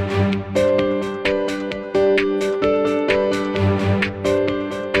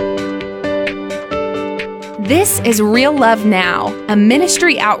This is Real Love Now, a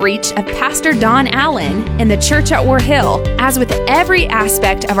ministry outreach of Pastor Don Allen in the church at War Hill. As with every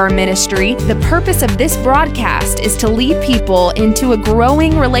aspect of our ministry, the purpose of this broadcast is to lead people into a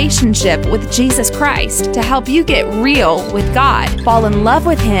growing relationship with Jesus Christ to help you get real with God, fall in love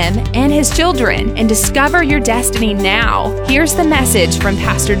with Him and His children, and discover your destiny now. Here's the message from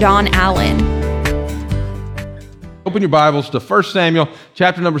Pastor Don Allen. Open your Bibles to 1 Samuel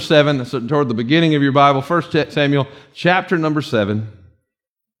chapter number 7. That's toward the beginning of your Bible. 1 Samuel chapter number 7.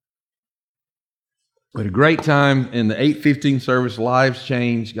 We had a great time in the 8:15 service. Lives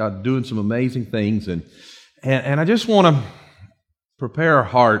changed. God doing some amazing things. And I just want to prepare our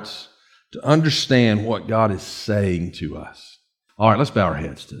hearts to understand what God is saying to us. All right, let's bow our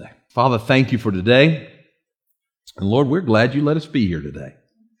heads today. Father, thank you for today. And Lord, we're glad you let us be here today.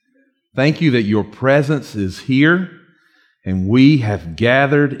 Thank you that your presence is here, and we have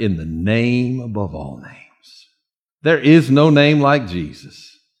gathered in the name above all names. There is no name like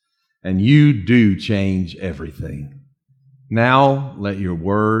Jesus, and you do change everything. Now let your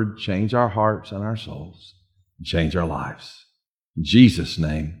word change our hearts and our souls, and change our lives. In Jesus'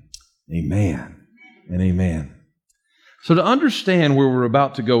 name, amen and amen. So to understand where we're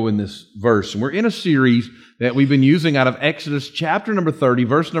about to go in this verse, and we're in a series that we've been using out of Exodus chapter number 30,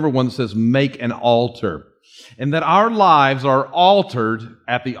 verse number 1 that says, make an altar. And that our lives are altered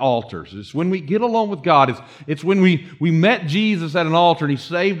at the altars. It's when we get along with God. It's when we met Jesus at an altar and He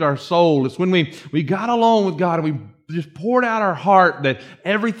saved our soul. It's when we got along with God and we just poured out our heart that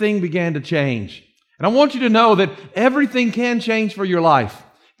everything began to change. And I want you to know that everything can change for your life.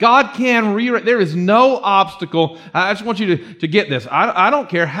 God can rewrite. There is no obstacle. I just want you to get this. I don't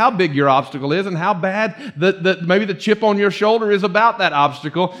care how big your obstacle is and how bad maybe the chip on your shoulder is about that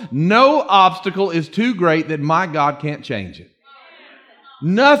obstacle. No obstacle is too great that my God can't change it.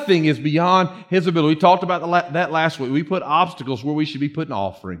 Nothing is beyond His ability. We talked about that last week. We put obstacles where we should be putting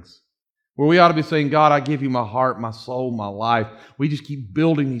offerings. Where we ought to be saying, God, I give you my heart, my soul, my life. We just keep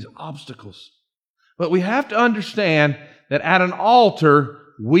building these obstacles. But we have to understand that at an altar,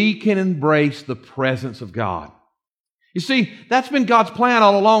 we can embrace the presence of God. You see, that's been God's plan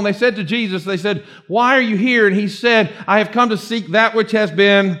all along. They said to Jesus, they said, why are you here? And He said, I have come to seek that which has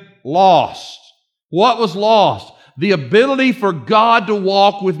been lost. What was lost? The ability for God to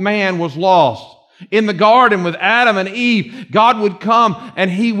walk with man was lost. In the garden with Adam and Eve, God would come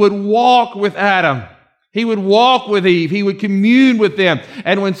and He would walk with Adam. He would walk with Eve. He would commune with them.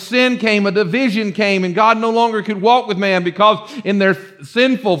 And when sin came, a division came, and God no longer could walk with man because in their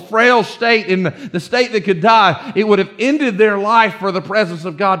sinful, frail state, in the state that could die, it would have ended their life for the presence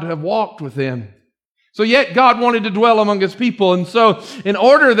of God to have walked with them. So yet God wanted to dwell among His people. And so in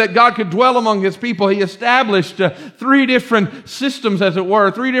order that God could dwell among His people, He established 3 different systems, as it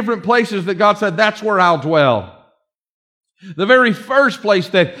were, 3 different places that God said, that's where I'll dwell. The very first place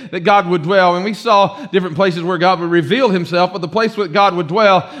that God would dwell, and we saw different places where God would reveal Himself, but the place where God would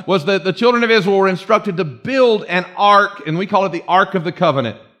dwell was that the children of Israel were instructed to build an ark, and we call it the Ark of the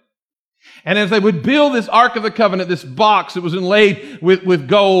Covenant. And as they would build this Ark of the Covenant, this box that was inlaid with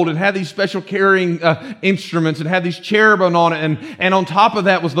gold and had these special carrying instruments and had these cherubim on it, and on top of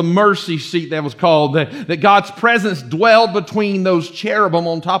that was the mercy seat that was called, that God's presence dwelled between those cherubim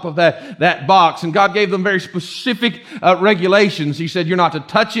on top of that box. And God gave them very specific regulations. He said, you're not to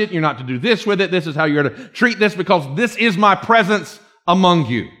touch it, you're not to do this with it, this is how you're to treat this because this is my presence among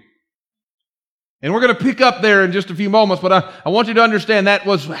you. And we're going to pick up there in just a few moments, but I want you to understand that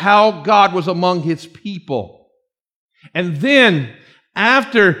was how God was among His people. And then,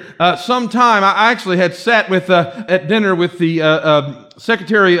 after some time, I actually had sat at dinner with the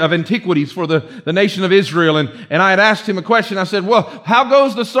Secretary of Antiquities for the nation of Israel, and I had asked him a question. I said, well, how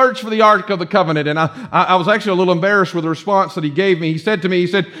goes the search for the Ark of the Covenant? And I was actually a little embarrassed with the response that he gave me. He said to me,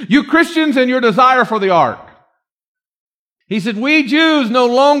 you Christians and your desire for the Ark. He said, we Jews no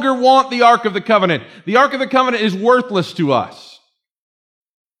longer want the Ark of the Covenant. The Ark of the Covenant is worthless to us.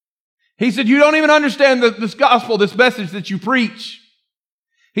 He said, you don't even understand this gospel, this message that you preach.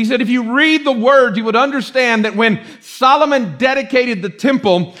 He said, if you read the Word, you would understand that when Solomon dedicated the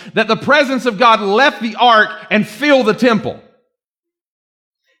temple, that the presence of God left the Ark and filled the temple.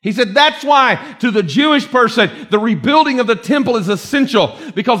 He said, that's why to the Jewish person, the rebuilding of the temple is essential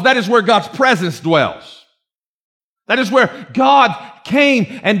because that is where God's presence dwells. That is where God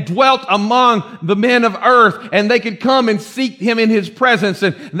came and dwelt among the men of earth, and they could come and seek him in his presence.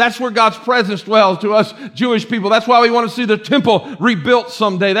 And that's where God's presence dwells to us Jewish people. That's why we want to see the temple rebuilt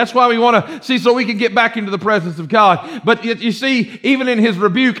someday. That's why we want to see so we can get back into the presence of God. But you see, even in his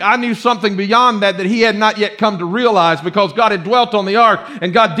rebuke, I knew something beyond that he had not yet come to realize, because God had dwelt on the ark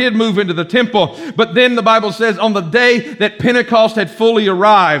and God did move into the temple. But then the Bible says on the day that Pentecost had fully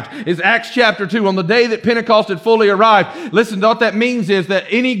arrived, is Acts chapter 2, on the day that Pentecost had fully arrived, listen, what that means is that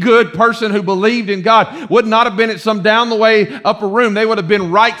any good person who believed in God would not have been at some down the way upper room. They would have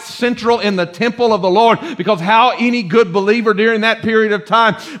been right central in the temple of the Lord, because how any good believer during that period of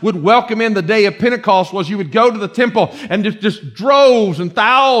time would welcome in the day of Pentecost was you would go to the temple and just droves and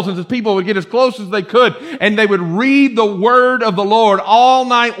thousands of people would get as close as they could, and they would read the word of the Lord all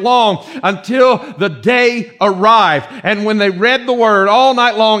night long until the day arrived. And when they read the word all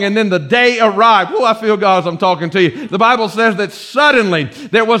night long and then the day arrived, I feel God as I'm talking to you. The Bible says that suddenly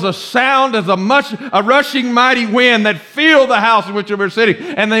there was a sound as a rushing mighty wind that filled the house in which they were sitting,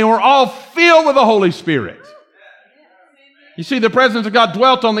 and they were all filled with the Holy Spirit. You see, the presence of God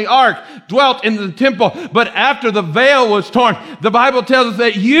dwelt on the ark, dwelt in the temple, but after the veil was torn, the Bible tells us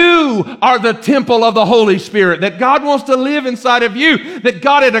that you are the temple of the Holy Spirit, that God wants to live inside of you, that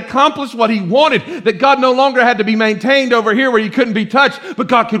God had accomplished what he wanted, that God no longer had to be maintained over here where he couldn't be touched, but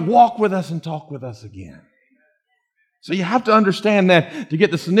God could walk with us and talk with us again. So you have to understand that to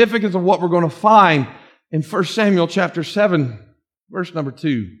get the significance of what we're going to find in 1 Samuel chapter 7, verse number 2.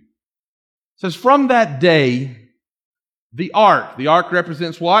 It says, from that day, the ark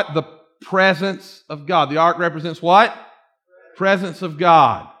represents what? The presence of God. The ark represents what? Presence of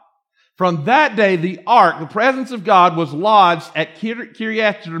God. From that day, the ark, the presence of God, was lodged at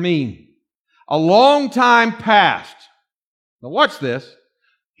Kiriath Jearim. A long time passed. Now watch this.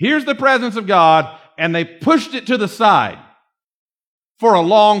 Here's the presence of God, and they pushed it to the side for a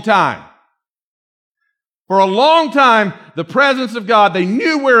long time. For a long time, the presence of God, they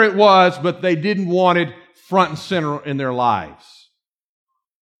knew where it was, but they didn't want it front and center in their lives.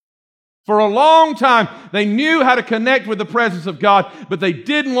 For a long time, they knew how to connect with the presence of God, but they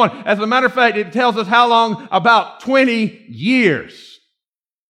didn't want, as a matter of fact, it tells us how long? About 20 years.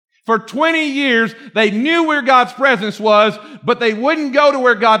 For 20 years, they knew where God's presence was, but they wouldn't go to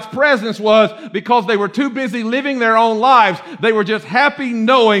where God's presence was because they were too busy living their own lives. They were just happy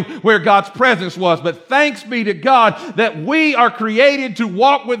knowing where God's presence was. But thanks be to God that we are created to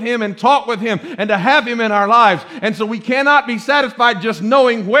walk with him and talk with him and to have him in our lives. And so we cannot be satisfied just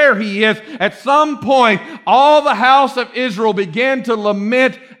knowing where he is. At some point, all the house of Israel began to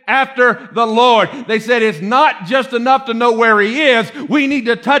lament after the Lord. They said it's not just enough to know where he is. We need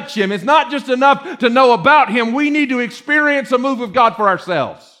to touch him. It's not just enough to know about him. We need to experience a move of God for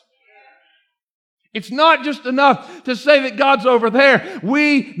ourselves. It's not just enough to say that God's over there.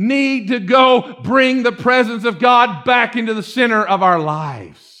 We need to go bring the presence of God back into the center of our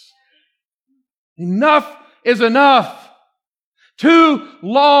lives. Enough is enough. Too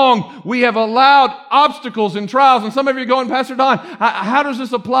long we have allowed obstacles and trials. And some of you are going, Pastor Don, how does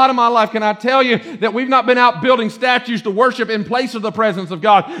this apply to my life? Can I tell you that we've not been out building statues to worship in place of the presence of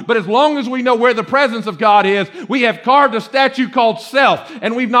God? But as long as we know where the presence of God is, we have carved a statue called self.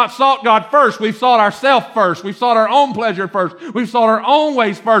 And we've not sought God first. We've sought ourselves first. We've sought our own pleasure first. We've sought our own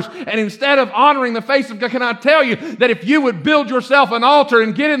ways first. And instead of honoring the face of God, can I tell you that if you would build yourself an altar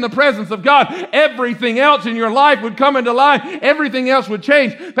and get in the presence of God, everything else in your life would come into line. Everything else would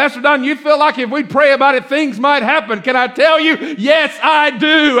change. Pastor Don, you feel like if we pray about it, things might happen. Can I tell you? Yes, I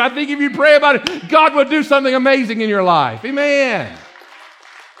do. I think if you pray about it, God will do something amazing in your life. Amen.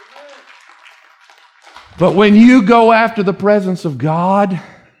 But when you go after the presence of God,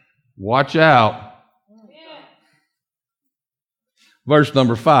 watch out. Verse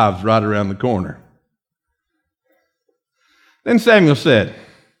number 5 is right around the corner. Then Samuel said,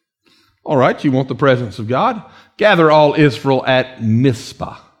 all right, you want the presence of God? Gather all Israel at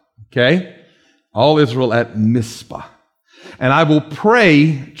Mizpah. Okay? All Israel at Mizpah. And I will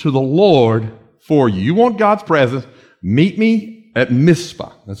pray to the Lord for you. You want God's presence? Meet me at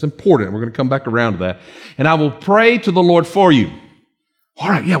Mizpah. That's important. We're going to come back around to that. And I will pray to the Lord for you. All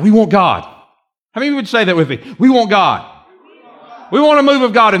right, yeah, we want God. How many of you would say that with me? We want God. We want a move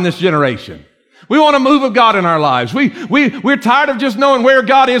of God in this generation. We want a move of God in our lives. We're tired of just knowing where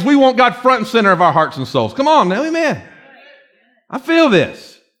God is. We want God front and center of our hearts and souls. Come on now, amen. I feel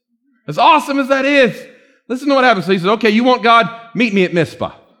this. As awesome as that is, listen to what happens. So he says, okay, you want God? Meet me at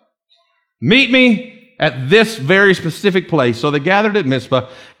Mizpah. Meet me at this very specific place. So they gathered at Mizpah,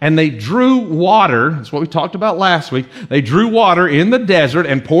 and they drew water. That's what we talked about last week. They drew water in the desert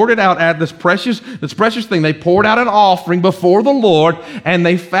and poured it out at this precious thing. They poured out an offering before the Lord, and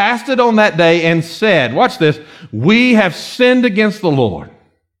they fasted on that day and said, watch this, we have sinned against the Lord.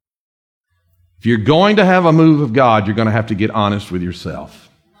 If you're going to have a move of God, you're going to have to get honest with yourself.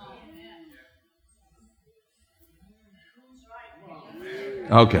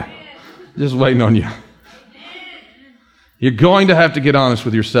 Okay. Just waiting on you. You're going to have to get honest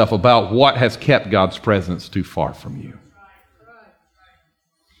with yourself about what has kept God's presence too far from you.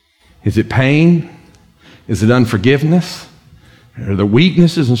 Is it pain? Is it unforgiveness? Are there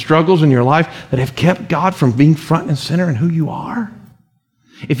weaknesses and struggles in your life that have kept God from being front and center in who you are?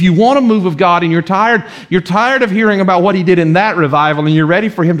 If you want a move of God and you're tired of hearing about what He did in that revival, and you're ready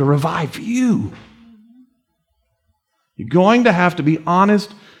for Him to revive you, you're going to have to be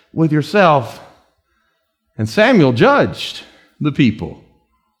honest with yourself. And Samuel judged the people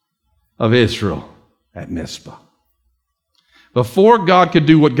of Israel at Mizpah. Before God could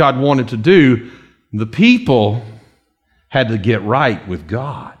do what God wanted to do, the people had to get right with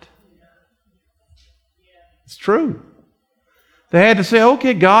God. It's true. They had to say,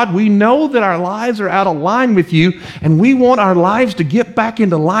 okay, God, we know that our lives are out of line with you, and we want our lives to get back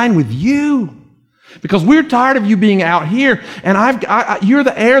into line with you. Because we're tired of you being out here, and you're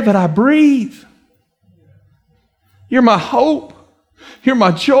the air that I breathe. You're my hope. You're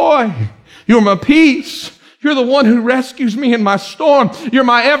my joy. You're my peace. You're the one who rescues me in my storm. You're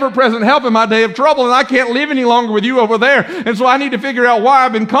my ever-present help in my day of trouble, and I can't live any longer with you over there. And so I need to figure out why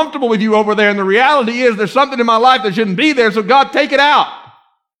I've been comfortable with you over there. And the reality is there's something in my life that shouldn't be there, so God, take it out.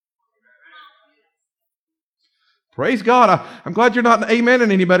 Praise God. I'm glad you're not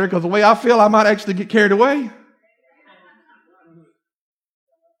amening any better, because the way I feel, I might actually get carried away.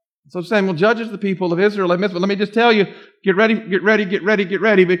 So Samuel judges the people of Israel at Mizpah. Let me just tell you, get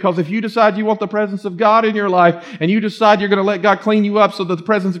ready, because if you decide you want the presence of God in your life, and you decide you're going to let God clean you up so that the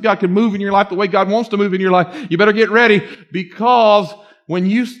presence of God can move in your life the way God wants to move in your life, you better get ready, because when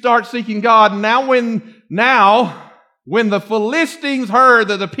you start seeking God, when the Philistines heard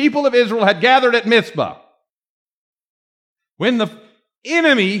that the people of Israel had gathered at Mizpah, when the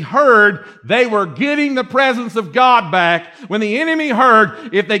enemy heard they were getting the presence of God back, when the enemy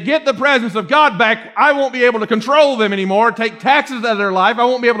heard if they get the presence of God back, I won't be able to control them anymore, take taxes out of their life, I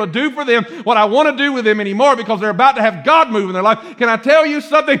won't be able to do for them what I want to do with them anymore, because they're about to have God move in their life. Can I tell you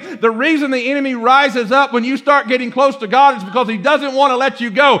something? The reason the enemy rises up when you start getting close to God is because he doesn't want to let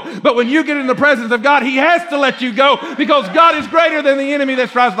you go. But when you get in the presence of God, he has to let you go, because God is greater than the enemy that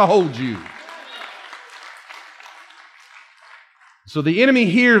tries to hold you. So the enemy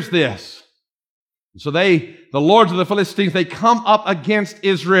hears this. So the lords of the Philistines, they come up against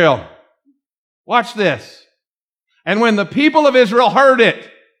Israel. Watch this. And when the people of Israel heard it,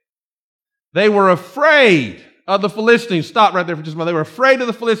 they were afraid of the Philistines. Stop right there for just a moment. They were afraid of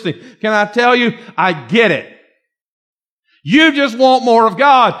the Philistines. Can I tell you, I get it. You just want more of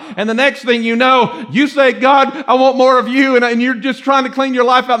God. And the next thing you know, you say, God, I want more of you. And you're just trying to clean your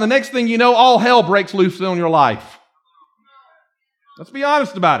life out. And the next thing you know, all hell breaks loose on your life. Let's be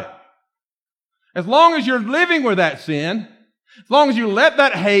honest about it. As long as you're living with that sin, as long as you let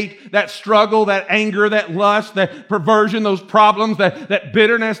that hate, that struggle, that anger, that lust, that perversion, those problems, that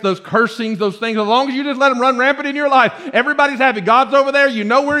bitterness, those cursings, those things, as long as you just let them run rampant in your life, everybody's happy. God's over there. You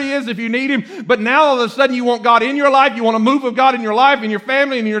know where He is if you need Him. But now all of a sudden you want God in your life. You want a move of God in your life, in your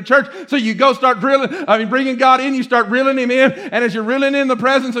family, in your church. So you go start bringing God in. You start reeling Him in. And as you're reeling in the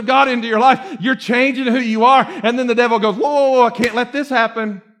presence of God into your life, you're changing who you are. And then the devil goes, whoa, I can't let this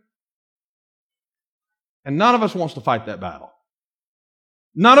happen. And none of us wants to fight that battle.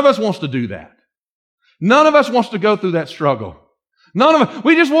 None of us wants to do that. None of us wants to go through that struggle. None of us.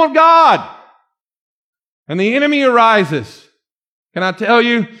 We just want God. And the enemy arises. Can I tell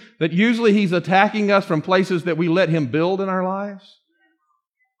you that usually he's attacking us from places that we let him build in our lives?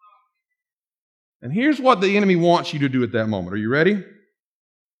 And here's what the enemy wants you to do at that moment. Are you ready?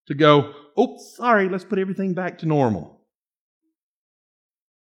 To go, oh, sorry, let's put everything back to normal.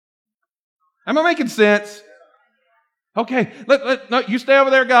 Am I making sense? Okay, no, you stay over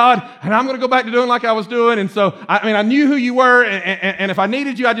there, God, and I'm going to go back to doing like I was doing. And so, I knew who you were, and if I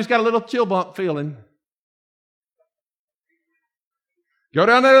needed you, I just got a little chill bump feeling. Go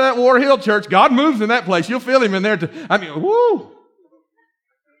down there to that War Hill church. God moves in that place. You'll feel Him in there. Woo!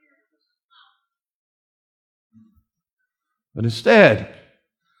 But instead,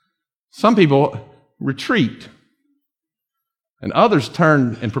 some people retreat, and others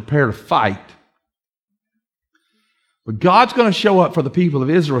turn and prepare to fight. But God's going to show up for the people of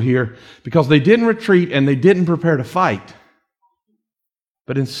Israel here because they didn't retreat and they didn't prepare to fight.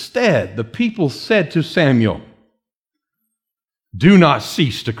 But instead, the people said to Samuel, "Do not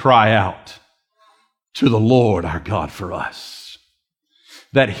cease to cry out to the Lord our God for us,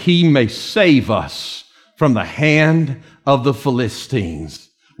 that he may save us from the hand of the Philistines."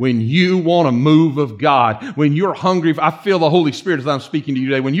 When you want a move of God, when you're hungry, I feel the Holy Spirit as I'm speaking to you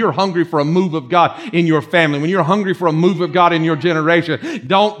today. When you're hungry for a move of God in your family, when you're hungry for a move of God in your generation,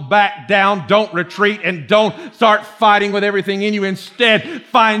 don't back down, don't retreat, and don't start fighting with everything in you. Instead,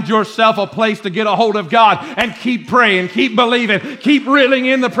 find yourself a place to get a hold of God and keep praying, keep believing, keep reeling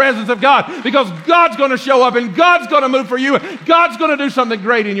in the presence of God, because God's going to show up and God's going to move for you. God's going to do something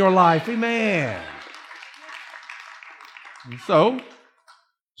great in your life. Amen. And so,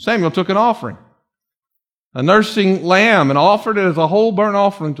 Samuel took an offering, a nursing lamb, and offered it as a whole burnt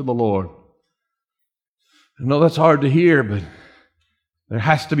offering to the Lord. I know that's hard to hear, but there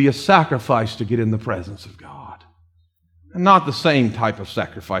has to be a sacrifice to get in the presence of God. And not the same type of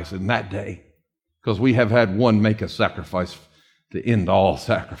sacrifice in that day, because we have had one make a sacrifice to end all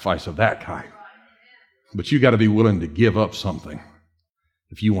sacrifice of that kind. But you got to be willing to give up something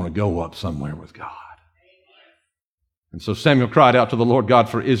if you want to go up somewhere with God. And so Samuel cried out to the Lord God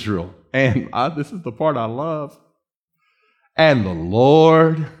for Israel. And this is the part I love. And the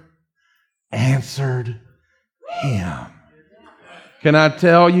Lord answered him. Can I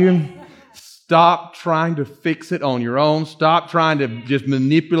tell you? Stop trying to fix it on your own. Stop trying to just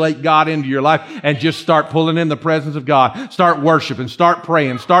manipulate God into your life and just start pulling in the presence of God. Start worshiping, start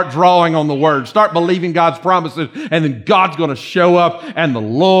praying, start drawing on the Word, start believing God's promises, and then God's going to show up. And the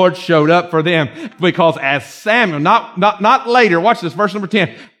Lord showed up for them, because as Samuel, not later, watch this, verse number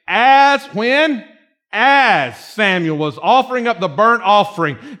 10, as Samuel was offering up the burnt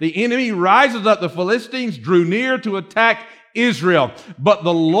offering, the enemy rises up, the Philistines drew near to attack Israel. But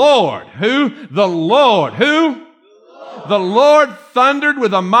the Lord, The Lord thundered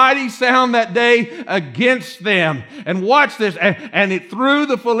with a mighty sound that day against them. And watch this. And it threw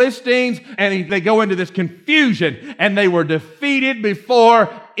the Philistines, and they go into this confusion, and they were defeated before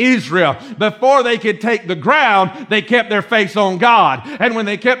Israel. Before they could take the ground, they kept their face on God. And when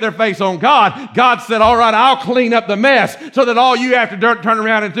they kept their face on God, God said, all right, I'll clean up the mess, so that all you have to turn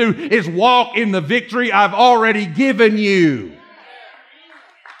around and do is walk in the victory I've already given you.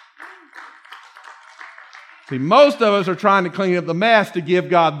 See, most of us are trying to clean up the mess to give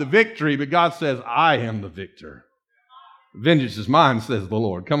God the victory, but God says, I am the victor. Vengeance is mine, says the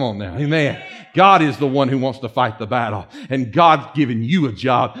Lord. Come on now. Amen. God is the one who wants to fight the battle, and God's given you a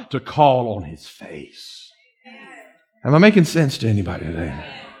job to call on his face. Am I making sense to anybody today?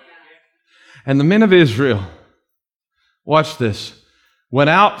 And the men of Israel, watch this, went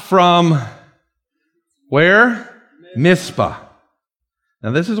out from where? Mizpah.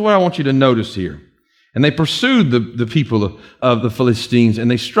 Now this is what I want you to notice here. And they pursued the people of the Philistines, and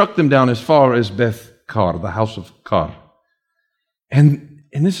they struck them down as far as Beth-kar, the house of Kar. And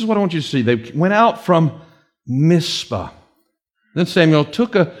this is what I want you to see. They went out from Mizpah. Then Samuel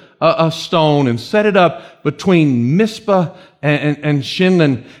took a stone and set it up between Mizpah and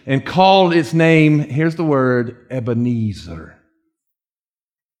Shin, and called its name, here's the word, Ebenezer.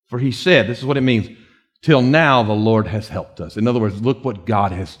 For he said, this is what it means, till now the Lord has helped us. In other words, look what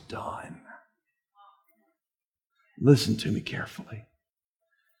God has done. Listen to me carefully.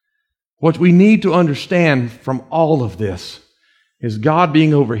 What we need to understand from all of this is God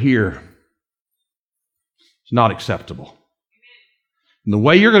being over here is not acceptable. And the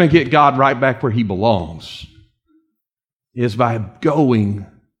way you're going to get God right back where he belongs is by going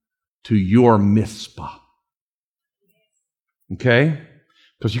to your Mizpah. Okay?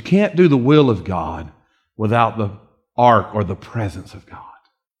 Because you can't do the will of God without the ark or the presence of God.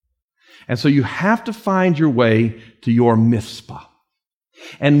 And so you have to find your way to your Mizpah.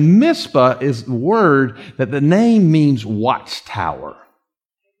 And Mizpah is the word that the name means watchtower.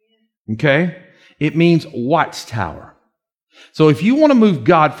 Okay? It means watchtower. So if you want to move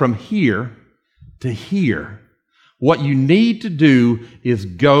God from here to here, what you need to do is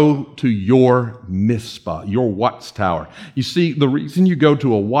go to your Mizpah, your watchtower. You see, the reason you go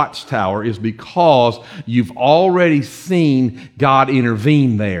to a watchtower is because you've already seen God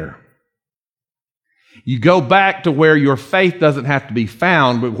intervene there. You go back to where your faith doesn't have to be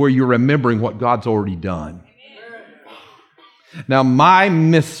found, but where you're remembering what God's already done. Now, my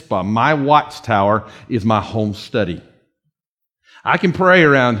Mizpah, my watchtower, is my home study. I can pray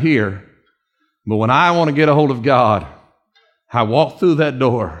around here, but when I want to get a hold of God, I walk through that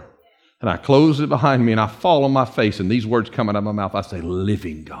door and I close it behind me and I fall on my face, and these words come out of my mouth. I say,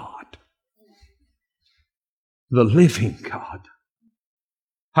 living God. the living God.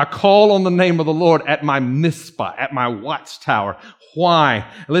 I call on the name of the Lord at my Mizpah, at my watchtower. Why?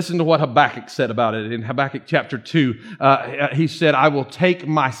 Listen to what Habakkuk said about it. In Habakkuk chapter 2, he said, I will take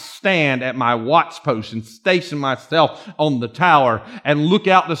my stand at my watch post and station myself on the tower and look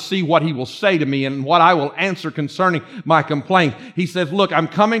out to see what he will say to me and what I will answer concerning my complaint. He says, look, I'm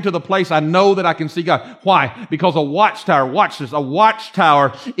coming to the place I know that I can see God. Why? Because a watchtower, watch this, a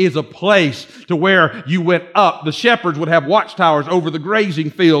watchtower is a place to where you went up. The shepherds would have watchtowers over the grazing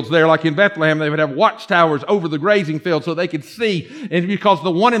fields there, like in Bethlehem. They would have watchtowers over the grazing fields so they could see. And because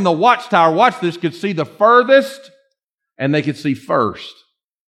the one in the watchtower, watch this, could see the furthest and they could see first.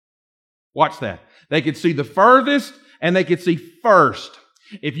 Watch that. They could see the furthest and they could see first.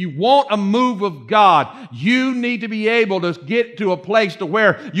 If you want a move of God, you need to be able to get to a place to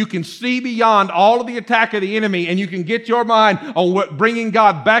where you can see beyond all of the attack of the enemy and you can get your mind on bringing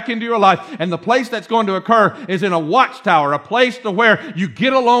God back into your life. And the place that's going to occur is in a watchtower, a place to where you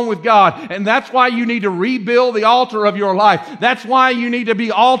get alone with God. And that's why you need to rebuild the altar of your life. That's why you need to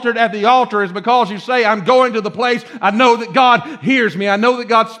be altered at the altar, is because you say, I'm going to the place. I know that God hears me. I know that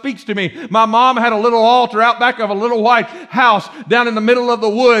God speaks to me. My mom had a little altar out back of a little white house down in the middle of the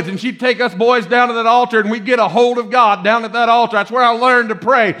woods, and she'd take us boys down to that altar and we'd get a hold of God down at that altar. That's where I learned to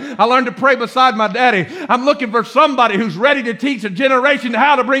pray. I learned to pray beside my daddy. I'm looking for somebody who's ready to teach a generation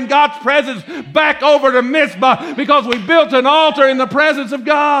how to bring God's presence back over to Mizpah, because we built an altar in the presence of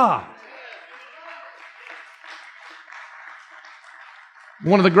God.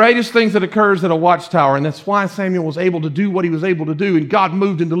 One of the greatest things that occurs at a watchtower, and that's why Samuel was able to do what he was able to do and God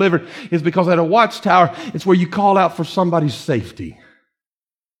moved and delivered, is because at a watchtower, it's where you call out for somebody's safety.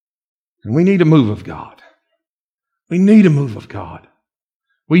 And we need a move of God. We need a move of God.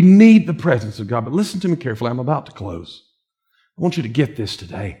 We need the presence of God. But listen to me carefully. I'm about to close. I want you to get this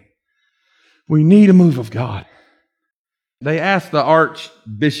today. We need a move of God. They asked the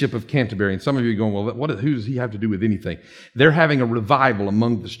Archbishop of Canterbury, and some of you are going, well, who does he have to do with anything? They're having a revival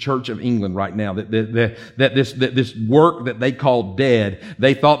among this Church of England right now. That this work that they call dead,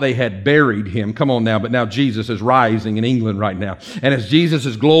 they thought they had buried him. Come on now, but now Jesus is rising in England right now. And as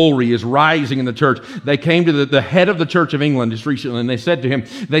Jesus' glory is rising in the church, they came to the head of the Church of England just recently, and they said to him,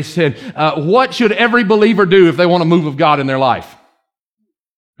 what should every believer do if they want a move of God in their life?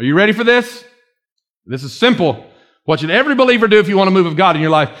 Are you ready for this? This is simple. What should every believer do if you want a move of God in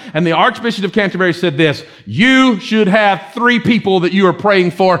your life? And the Archbishop of Canterbury said this: you should have 3 people that you are praying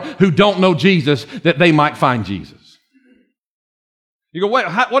for who don't know Jesus, that they might find Jesus. You go, wait,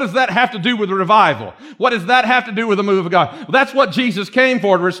 what does that have to do with the revival? What does that have to do with the move of God? Well, that's what Jesus came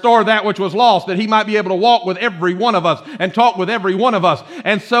for, to restore that which was lost, that he might be able to walk with every one of us and talk with every one of us.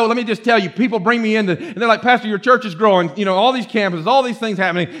 And so let me just tell you, people bring me in and they're like, Pastor, your church is growing, all these campuses, all these things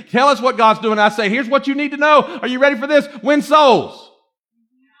happening. Tell us what God's doing. I say, here's what you need to know. Are you ready for this? Win souls.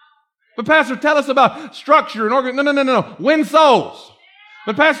 But Pastor, tell us about structure and organ. No. Win souls.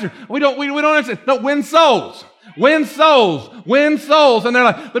 But Pastor, we don't understand. No, win souls. Win souls. Win souls. And they're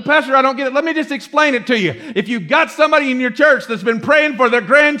like, but Pastor, I don't get it. Let me just explain it to you. If you've got somebody in your church that's been praying for their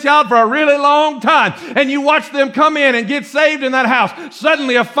grandchild for a really long time, and you watch them come in and get saved in that house,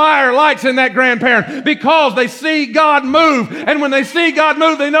 suddenly a fire lights in that grandparent because they see God move. And when they see God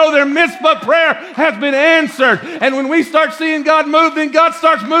move, they know their Mizpah prayer has been answered. And when we start seeing God move, then God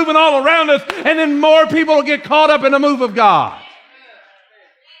starts moving all around us, and then more people will get caught up in the move of God.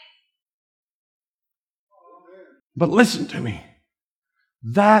 But listen to me.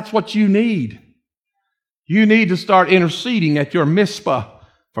 That's what you need. You need to start interceding at your Mizpah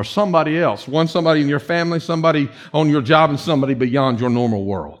for somebody else. Somebody in your family, somebody on your job, and somebody beyond your normal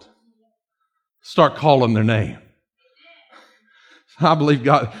world. Start calling their name. I believe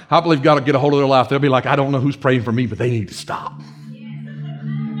God will get a hold of their life. They'll be like, I don't know who's praying for me, but they need to stop.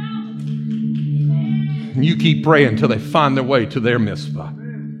 And you keep praying until they find their way to their Mizpah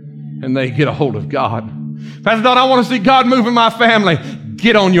and they get a hold of God. Pastor Don, I want to see God move in my family.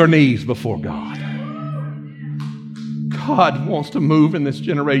 Get on your knees before God. God wants to move in this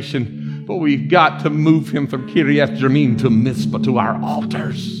generation, but we've got to move him from Kiryat Jearim to Mizpah, to our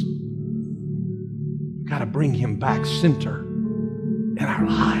altars. We've got to bring him back center in our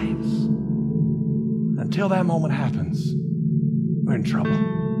lives. Until that moment happens, we're in trouble.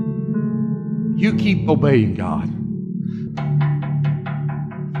 You keep obeying God.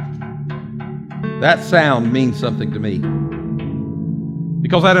 That sound means something to me.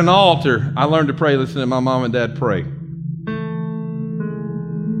 Because at an altar, I learned to pray. Listen to my mom and dad pray.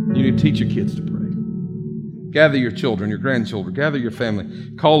 You need to teach your kids to pray. Gather your children, your grandchildren, gather your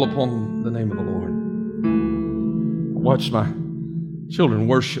family. Call upon the name of the Lord. I watched my children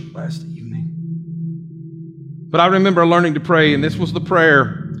worship last evening. But I remember learning to pray, and this was the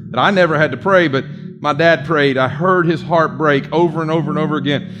prayer that I never had to pray, but my dad prayed. I heard his heart break over and over and over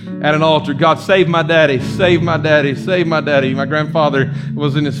again at an altar. God, save my daddy, save my daddy, save my daddy. My grandfather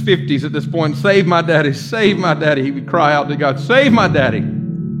was in his 50s at this point. Save my daddy, save my daddy. He would cry out to God, save my daddy.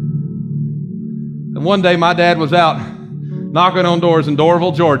 And one day my dad was out knocking on doors in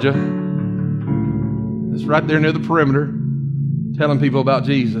Dorville, Georgia. It's right there near the perimeter, telling people about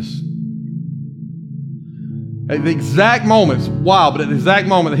Jesus. At the exact moment, it's wild, but at the exact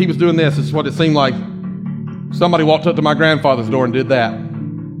moment that he was doing this, this is what it seemed like. Somebody walked up to my grandfather's door and did that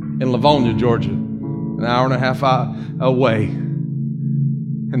in Livonia, Georgia, an hour and a half away,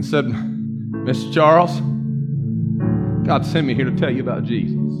 and said, Mr. Charles, God sent me here to tell you about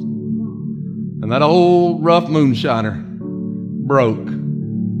Jesus. And that old rough moonshiner broke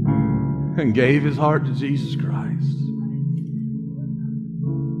and gave his heart to Jesus Christ.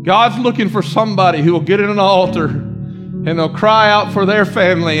 God's looking for somebody who will get in an altar and they'll cry out for their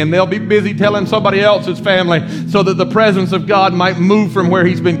family, and they'll be busy telling somebody else's family so that the presence of God might move from where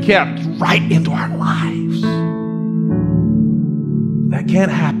he's been kept right into our lives. That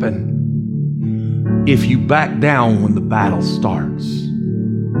can't happen if you back down when the battle starts.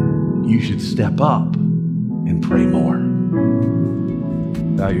 You should step up and pray more.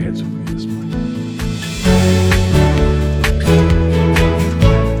 Bow your heads with me this morning.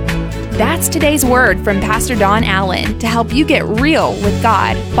 That's today's word from Pastor Don Allen to help you get real with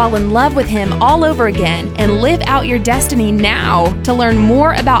God, fall in love with Him all over again, and live out your destiny now. To learn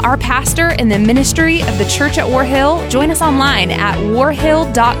more about our pastor and the ministry of the Church at War Hill, join us online at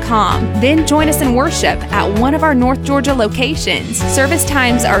warhill.com. Then join us in worship at one of our North Georgia locations. Service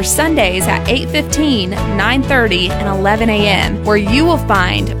times are Sundays at 8:15, 9:30, and 11 a.m., where you will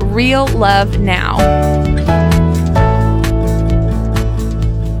find real love now.